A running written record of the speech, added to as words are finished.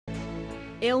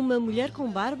É uma mulher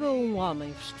com barba ou um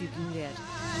homem vestido de mulher?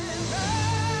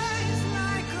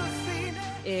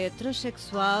 É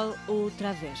transexual ou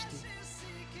travesti?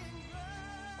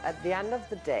 At the end of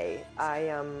the day, I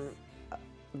am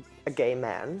a gay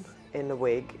man in a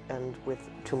wig and with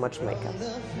too much makeup.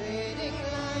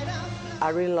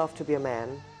 I really love to be a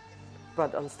man,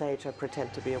 but on stage I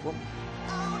pretend to be a woman.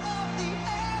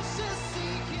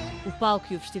 O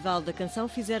palco e o Festival da Canção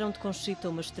fizeram de Conchita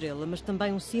uma estrela, mas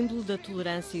também um símbolo da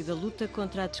tolerância e da luta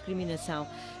contra a discriminação.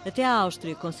 Até a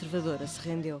Áustria conservadora se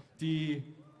rendeu. Die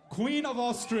Queen of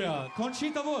Austria,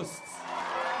 Conchita Wurst.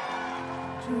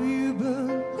 Do you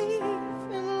believe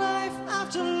in life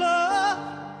after love?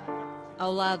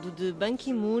 Ao lado de Ban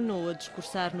Ki-moon, ou a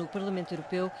discursar no Parlamento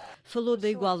Europeu, falou da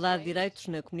igualdade de direitos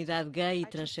na comunidade gay e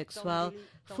transexual.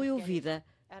 Foi ouvida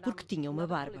porque tinha uma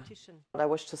barba. I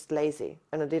was just lazy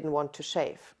and I didn't want to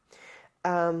shave.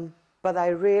 But I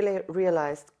really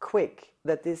realized quick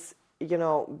that this,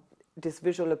 this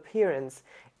visual appearance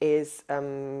is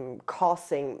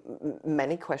causing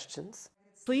many questions.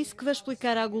 Foi isso que vai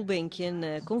explicar a Gulbenkian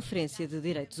na Conferência de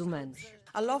Direitos Humanos.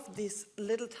 I love this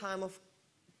little time of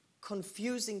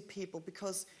confusing people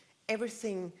because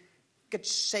everything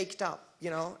gets shaked up,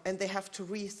 and they have to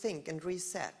rethink and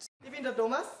reset.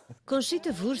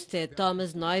 Conchita Wurst é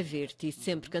Thomas Neuwirth e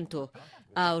sempre cantou.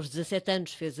 Aos 17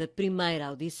 anos fez a primeira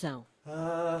audição.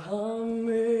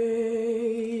 Amazing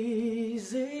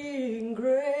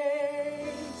grace.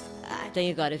 Tem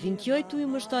agora 28 e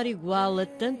uma história igual a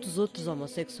tantos outros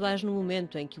homossexuais no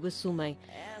momento em que o assumem.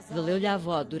 Valeu-lhe a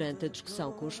avó durante a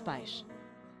discussão com os pais.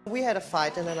 We had a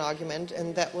fight and an argument,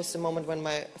 and that was the moment when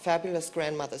my fabulous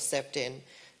grandmother stepped in,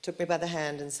 took me by the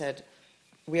hand and said,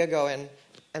 "We are going,"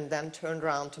 and then turned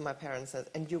around to my parents and said,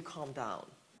 "And you calm down."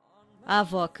 A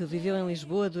avó, que viveu em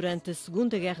Lisboa durante a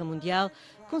Segunda Guerra Mundial,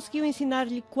 conseguiu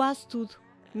ensinar-lhe quase tudo,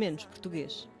 menos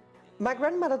português. My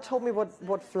grandmother told me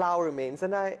what flower means,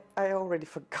 and I already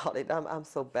forgot it. I'm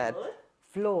so bad.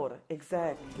 Flor,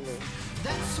 exactly.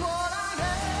 That's what I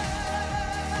heard.